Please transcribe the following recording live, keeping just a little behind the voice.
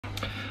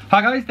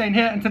Hi guys, Dane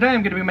here, and today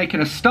I'm going to be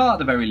making a start at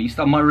the very least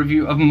on my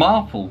review of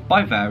Marple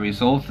by various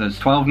authors.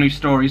 12 new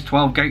stories,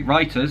 12 great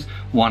writers,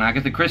 1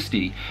 Agatha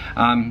Christie.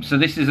 So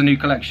this is a new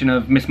collection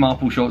of Miss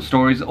Marple short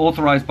stories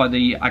authorised by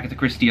the Agatha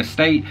Christie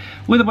estate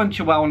with a bunch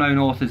of well-known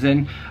authors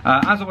in.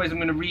 As always, I'm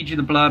going to read you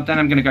the blurb, then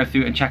I'm going to go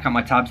through and check out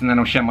my tabs, and then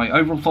I'll share my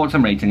overall thoughts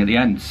and rating at the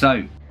end.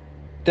 So,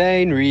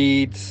 Dane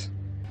reads.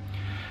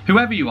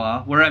 Whoever you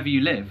are, wherever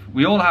you live,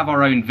 we all have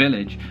our own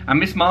village, and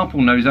Miss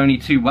Marple knows only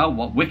too well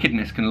what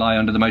wickedness can lie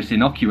under the most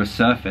innocuous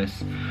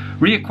surface.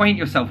 Reacquaint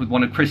yourself with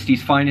one of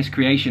Christie's finest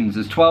creations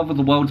as 12 of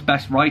the world's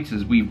best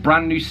writers weave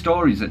brand new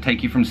stories that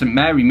take you from St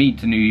Mary Mead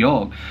to New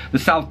York, the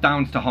South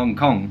Downs to Hong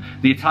Kong,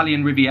 the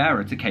Italian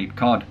Riviera to Cape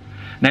Cod.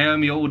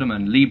 Naomi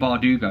Alderman, Lee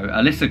Bardugo,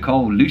 Alyssa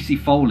Cole, Lucy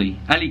Foley,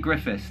 Ellie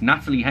Griffiths,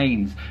 Natalie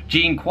Haynes,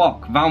 Jean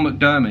Kwok, Val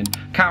McDermid,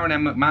 Karen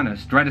M.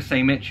 McManus, Dreda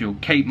Say Mitchell,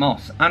 Kate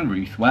Moss and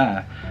Ruth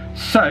Ware.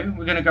 So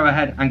we're going to go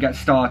ahead and get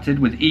started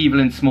with Evil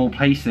in Small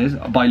Places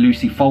by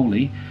Lucy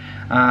Foley.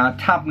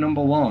 Tab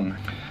number 1.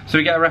 So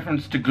we get a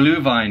reference to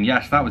Glühwein.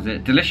 Yes, that was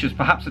it. Delicious,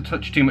 perhaps a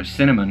touch too much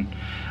cinnamon.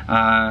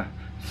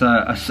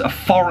 It's a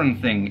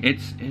foreign thing.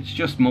 It's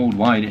just mulled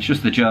wine. It's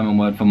just the German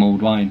word for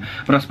mulled wine.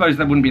 But I suppose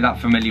they wouldn't be that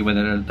familiar with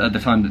it at the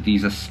time that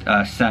these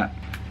are set.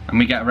 And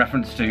we get a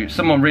reference to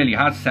someone really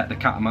has set the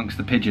cat amongst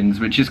the pigeons,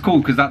 which is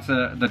cool because that's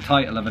the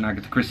title of an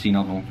Agatha Christie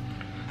novel.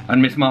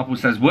 And Miss Marple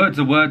says, words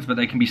are words, but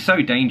they can be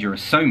so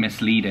dangerous, so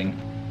misleading.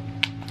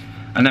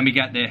 And then we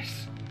get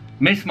this.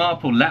 Miss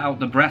Marple let out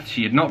the breath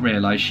she had not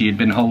realised she had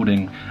been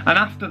holding. And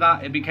after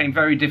that, it became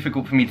very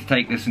difficult for me to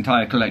take this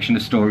entire collection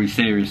of stories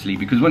seriously,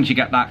 because once you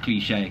get that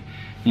cliche,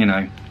 you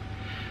know.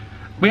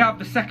 We have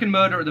The Second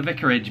Murder at the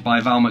Vicarage by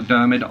Val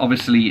McDermid.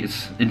 Obviously,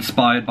 it's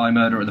inspired by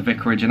Murder at the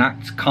Vicarage and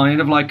acts kind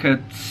of like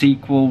a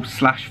sequel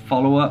slash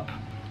follow-up.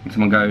 And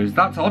someone goes,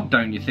 that's odd,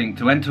 don't you think,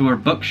 to enter a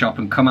bookshop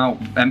and come out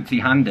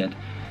empty-handed.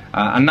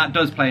 And that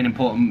does play an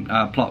important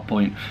plot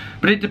point.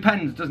 But it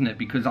depends, doesn't it?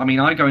 Because, I mean,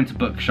 I go into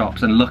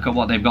bookshops and look at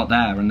what they've got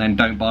there and then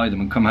don't buy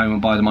them and come home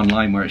and buy them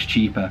online where it's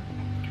cheaper.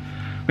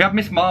 We have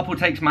Miss Marple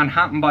Takes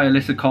Manhattan by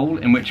Alyssa Cole,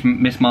 in which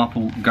Miss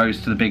Marple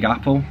goes to the Big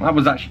Apple. That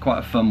was actually quite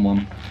a fun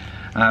one.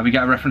 We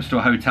get a reference to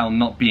a hotel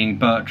not being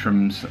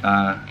Bertram's,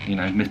 you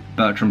know, Miss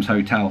Bertram's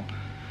Hotel.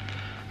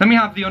 Then we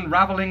have The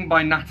Unravelling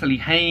by Natalie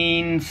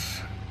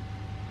Haynes.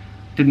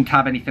 Didn't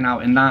tab anything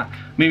out in that.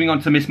 Moving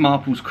on to Miss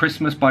Marple's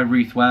Christmas by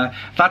Ruth Ware.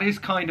 That is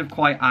kind of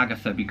quite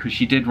Agatha because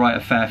she did write a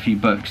fair few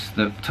books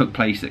that took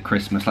place at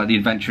Christmas, like The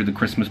Adventure of the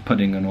Christmas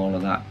Pudding and all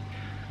of that.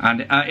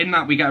 And in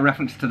that we get a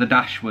reference to the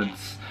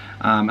Dashwoods.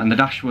 And the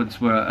Dashwoods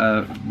were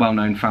a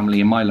well-known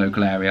family in my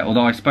local area,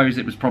 although I suppose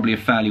it was probably a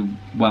fairly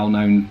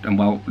well-known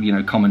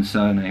and common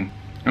surname.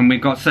 And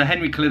we've got Sir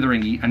Henry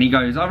Clithering, and he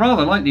goes, I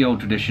rather like the old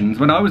traditions.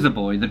 When I was a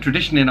boy, the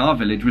tradition in our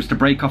village was to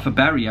break off a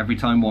berry every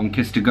time one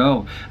kissed a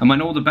girl. And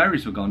when all the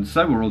berries were gone,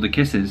 so were all the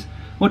kisses.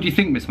 What do you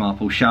think, Miss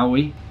Marple, shall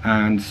we?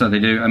 And so they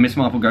do, and Miss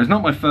Marple goes,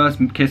 not my first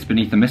kiss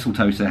beneath the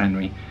mistletoe, Sir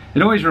Henry.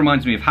 It always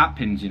reminds me of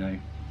hatpins, you know.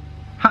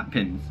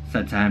 Hatpins,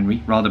 said Sir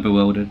Henry, rather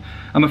bewildered.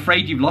 I'm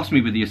afraid you've lost me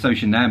with the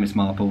association there, Miss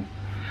Marple.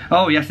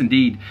 Oh, yes,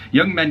 indeed.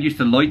 Young men used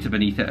to loiter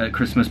beneath it at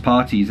Christmas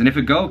parties, and if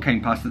a girl came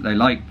past that they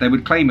liked, they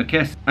would claim a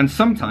kiss, and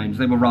sometimes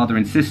they were rather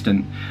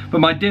insistent. But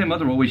my dear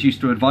mother always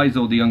used to advise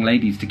all the young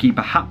ladies to keep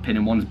a hatpin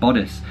in one's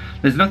bodice.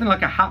 There's nothing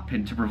like a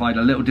hatpin to provide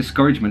a little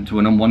discouragement to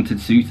an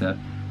unwanted suitor.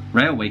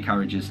 Railway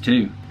carriages,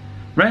 too.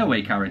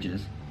 Railway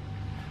carriages?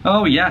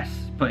 Oh, yes,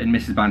 put in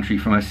Mrs. Bantry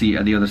from her seat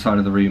at the other side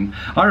of the room.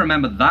 I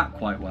remember that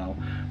quite well.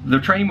 The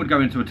train would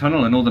go into a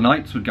tunnel and all the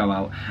lights would go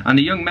out, and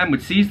the young men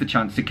would seize the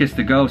chance to kiss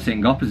the girl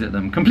sitting opposite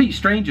them, complete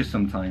strangers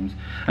sometimes.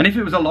 And if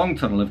it was a long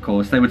tunnel, of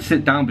course, they would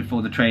sit down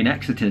before the train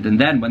exited, and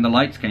then, when the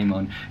lights came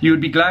on, you would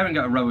be glaring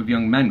at a row of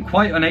young men,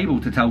 quite unable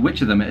to tell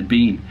which of them it had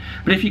been.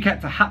 But if you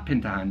kept a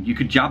hatpin to hand, you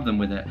could jab them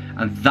with it,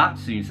 and that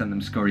soon sent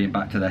them scurrying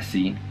back to their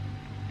seat.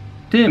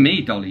 Dear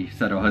me, Dolly,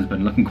 said her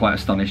husband, looking quite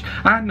astonished.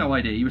 I had no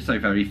idea you were so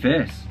very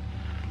fierce.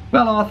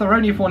 Well, Arthur,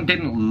 only if one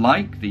didn't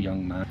like the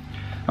young man.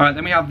 Alright,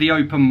 then we have The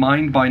Open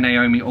Mind by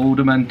Naomi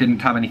Alderman, didn't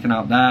tab anything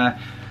out there.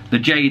 The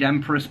Jade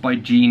Empress by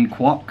Jean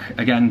Kwok,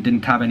 again,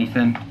 didn't tab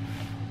anything.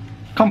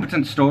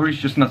 Competent stories,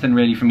 just nothing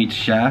really for me to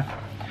share.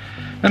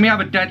 Then we have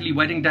A Deadly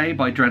Wedding Day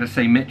by Dreda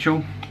Say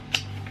Mitchell.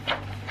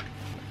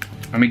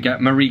 And we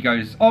get Marie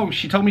goes, oh,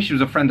 she told me she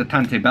was a friend of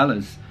Tante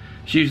Bella's.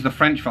 She used the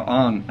French for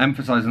aunt,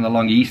 emphasising the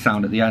long E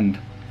sound at the end.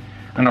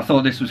 And I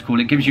thought this was cool.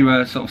 It gives you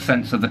a sort of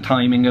sense of the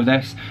timing of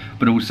this,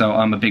 but also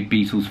I'm a big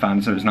Beatles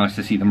fan, so it was nice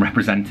to see them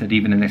represented,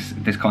 even in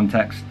this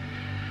context.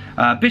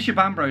 Bishop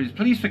Ambrose,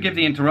 please forgive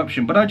the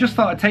interruption, but I just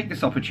thought I'd take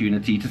this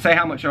opportunity to say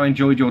how much I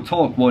enjoyed your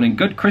talk warning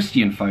good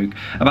Christian folk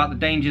about the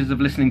dangers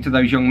of listening to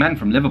those young men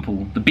from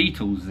Liverpool. The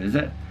Beatles, is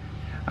it?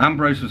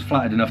 Ambrose was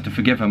flattered enough to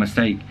forgive her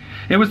mistake.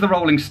 It was the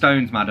Rolling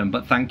Stones, madam,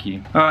 but thank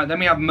you. Alright, then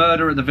we have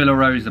Murder at the Villa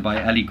Rosa by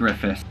Ellie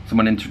Griffiths.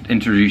 Someone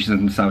introduces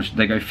themselves.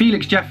 They go,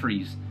 Felix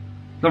Jeffries.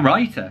 The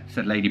writer,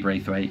 said Lady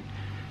Braithwaite.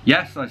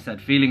 Yes, I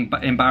said, feeling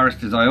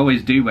embarrassed as I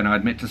always do when I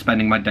admit to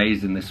spending my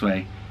days in this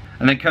way.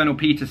 And then Colonel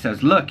Peter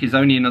says, luck is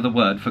only another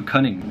word for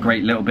cunning.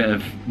 Great little bit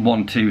of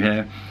 1-2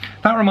 here.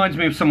 That reminds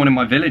me of someone in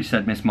my village,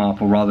 said Miss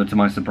Marple, rather to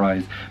my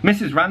surprise.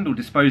 Mrs. Randall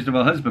disposed of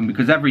her husband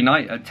because every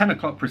night at 10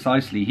 o'clock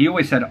precisely, he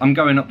always said, "I'm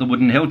going up the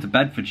wooden hill to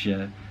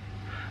Bedfordshire."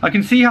 "I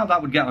can see how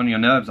that would get on your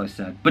nerves," I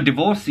said, "but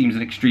divorce seems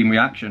an extreme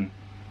reaction."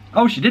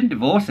 "Oh, she didn't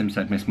divorce him,"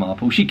 said Miss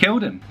Marple. "She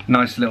killed him."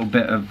 Nice little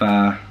bit of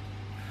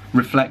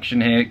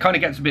reflection here. It kind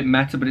of gets a bit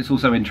meta, but it's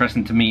also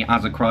interesting to me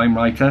as a crime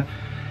writer.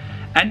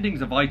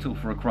 Endings are vital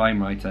for a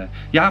crime writer.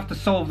 You have to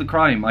solve the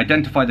crime,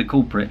 identify the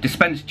culprit,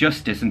 dispense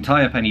justice and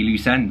tie up any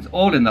loose ends,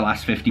 all in the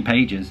last 50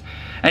 pages.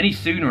 Any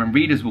sooner and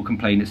readers will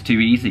complain it's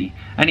too easy.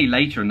 Any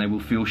later and they will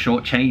feel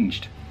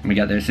shortchanged. Let me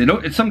get this.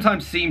 It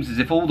sometimes seems as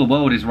if all the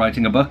world is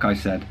writing a book, I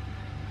said.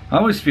 "I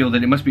always feel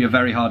that it must be a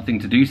very hard thing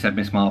to do," said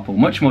Miss Marple,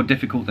 "much more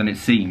difficult than it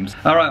seems."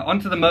 Alright, on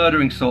to The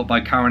Murdering Sort by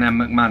Karen M.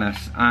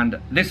 McManus, and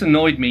this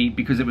annoyed me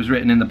because it was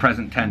written in the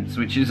present tense,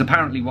 which is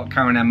apparently what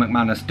Karen M.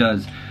 McManus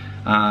does.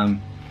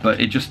 But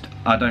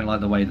I don't like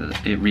the way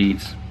that it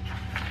reads.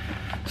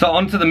 So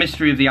on to The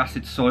Mystery of the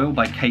Acid Soil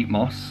by Kate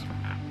Moss.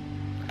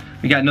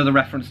 We get another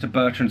reference to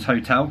Bertrand's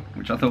Hotel,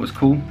 which I thought was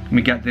cool.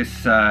 We get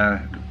this,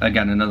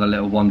 again, another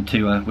little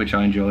one-twoer, which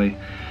I enjoy.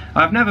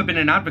 "I've never been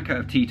an advocate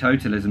of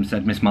teetotalism,"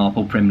 said Miss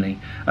Marple primly.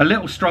 "A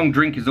little strong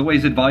drink is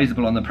always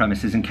advisable on the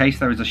premises in case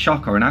there is a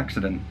shock or an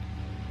accident."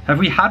 "Have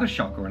we had a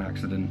shock or an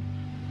accident?"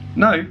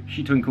 "No,"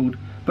 she twinkled.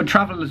 "But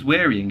travel is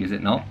wearying, is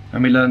it not?"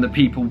 And we learn that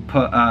people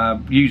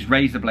use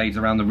razor blades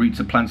around the roots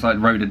of plants like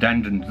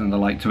rhododendrons and the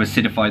like to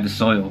acidify the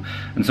soil,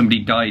 and somebody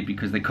died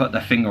because they cut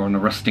their finger on a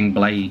rusting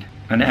blade.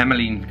 And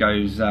Emmeline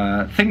goes,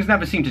 "Things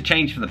never seem to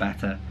change for the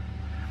better."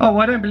 "Oh,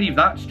 I don't believe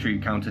that's true,"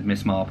 countered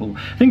Miss Marple.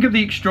 "Think of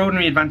the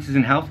extraordinary advances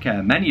in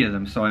healthcare, many of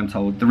them, so I am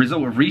told, the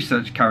result of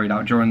research carried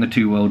out during the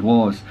 2 world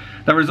wars.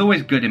 There is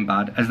always good in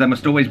bad, as there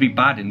must always be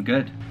bad in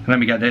good." And then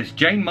we get this.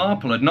 "Jane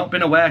Marple had not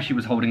been aware she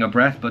was holding her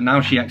breath, but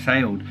now she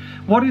exhaled."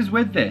 What is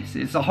with this?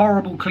 It's a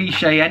horrible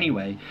cliche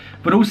anyway,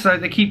 but also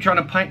they keep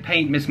trying to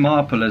paint Miss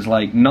Marple as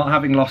like not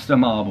having lost her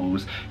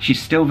marbles.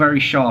 She's still very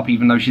sharp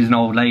even though she's an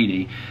old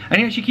lady,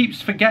 and yet she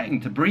keeps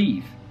forgetting to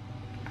breathe.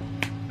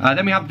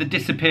 Then we have The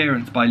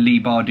Disappearance by Leigh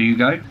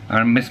Bardugo,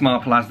 and Miss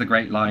Marple has the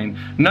great line,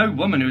 "No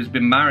woman who has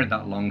been married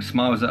that long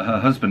smiles at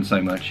her husband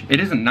so much. It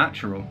isn't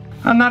natural."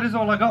 And that is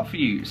all I got for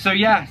you. So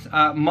yes,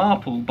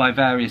 Marple by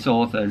various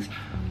authors.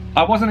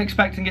 I wasn't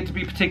expecting it to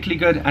be particularly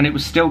good, and it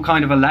was still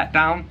kind of a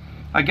letdown.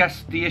 I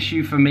guess the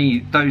issue for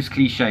me, those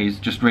cliches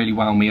just really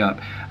wound me up.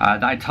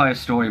 That entire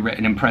story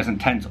written in present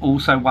tense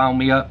also wound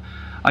me up.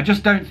 I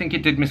just don't think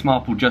it did Miss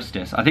Marple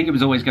justice. I think it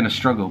was always going to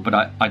struggle, but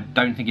I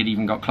don't think it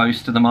even got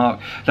close to the mark.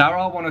 There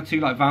are one or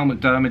two, like Val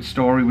McDermid's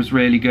story was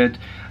really good.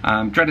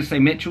 Dread Say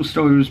Mitchell's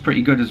story was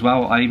pretty good as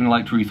well. I even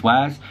liked Ruth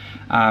Ware's.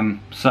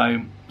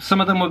 So some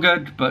of them were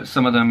good, but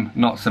some of them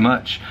not so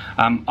much.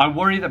 I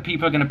worry that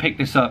people are going to pick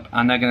this up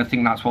and they're going to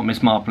think that's what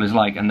Miss Marple is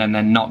like, and then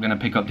they're not going to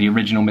pick up the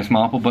original Miss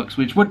Marple books,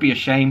 which would be a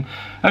shame.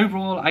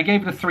 Overall, I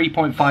gave it a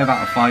 3.5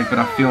 out of 5, but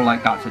I feel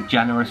like that's a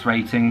generous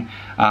rating.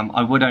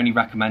 I would only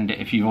recommend it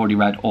if you've already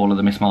read all of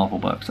the Miss Marple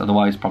books,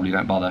 otherwise probably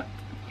don't bother.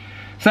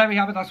 So there we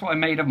have it, that's what I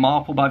made of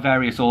Marple by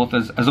various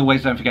authors. As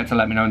always, don't forget to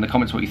let me know in the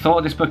comments what you thought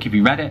of this book if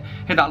you read it.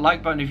 Hit that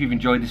like button if you've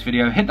enjoyed this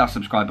video, hit that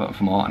subscribe button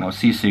for more, and I'll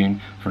see you soon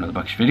for another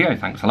bookish video.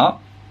 Thanks a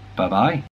lot. Bye-bye.